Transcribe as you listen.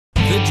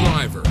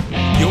Driver,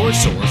 your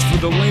source for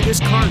the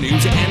latest car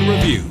news and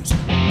reviews.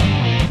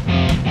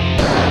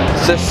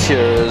 This here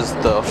is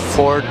the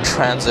Ford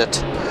Transit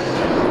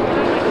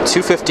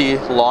 250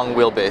 long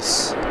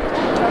wheelbase.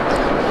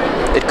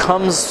 It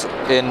comes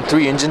in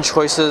 3 engine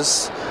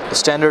choices. The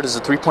standard is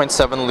a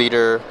 3.7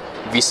 liter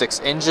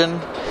V6 engine,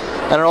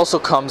 and it also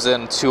comes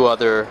in 2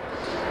 other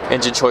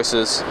engine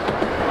choices,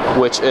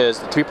 which is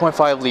the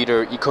 3.5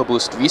 liter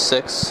EcoBoost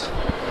V6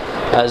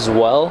 as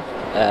well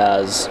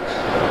as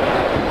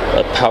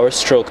a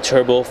Powerstroke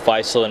turbo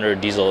 5-cylinder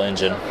diesel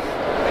engine.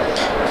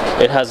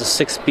 It has a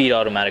 6-speed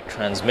automatic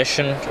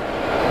transmission,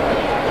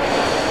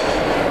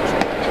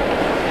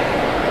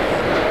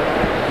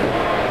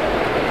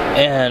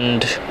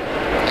 and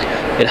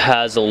it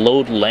has a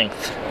load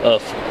length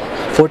of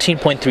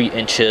 14.3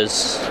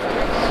 inches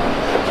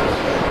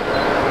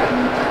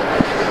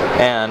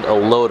and a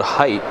load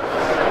height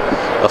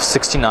of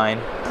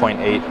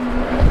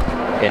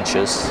 69.8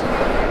 inches.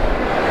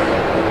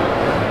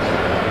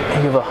 You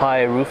have a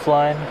high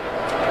roofline,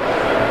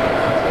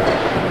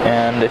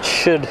 and it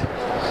should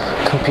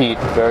compete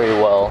very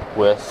well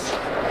with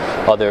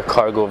other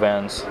cargo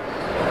vans.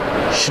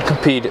 Should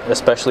compete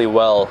especially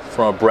well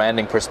from a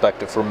branding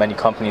perspective for many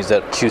companies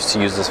that choose to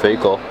use this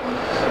vehicle,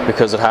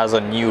 because it has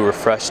a new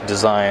refreshed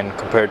design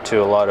compared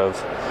to a lot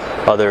of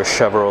other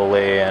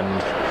Chevrolet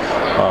and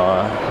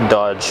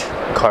Dodge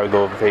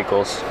cargo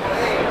vehicles.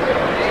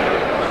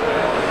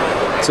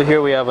 So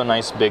here we have a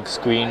nice big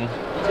screen.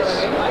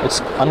 It's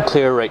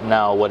unclear right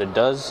now what it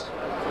does,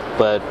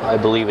 but I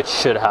believe it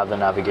should have the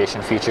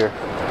navigation feature,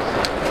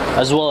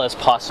 as well as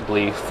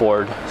possibly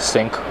Ford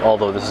Sync,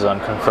 although this is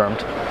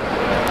unconfirmed.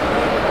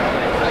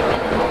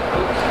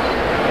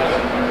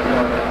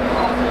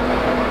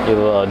 You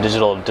have a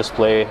digital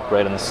display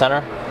right in the center,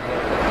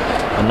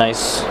 a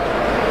nice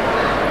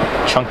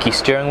chunky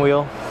steering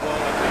wheel.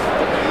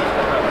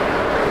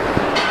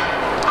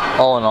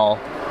 All in all,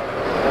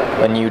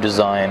 a new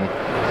design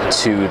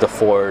to the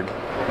Ford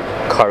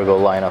cargo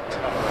lineup.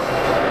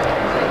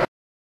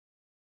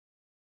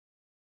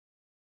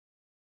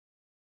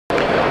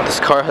 This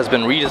car has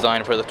been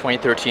redesigned for the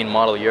 2013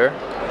 model year,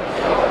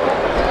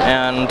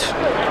 and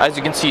as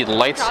you can see, the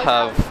lights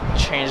have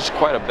changed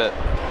quite a bit.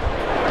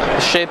 The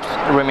shape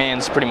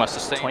remains pretty much the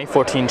same.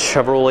 2014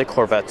 Chevrolet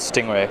Corvette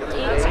Stingray.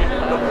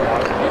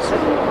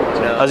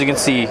 As you can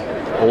see,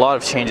 a lot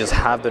of changes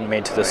have been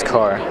made to this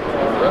car.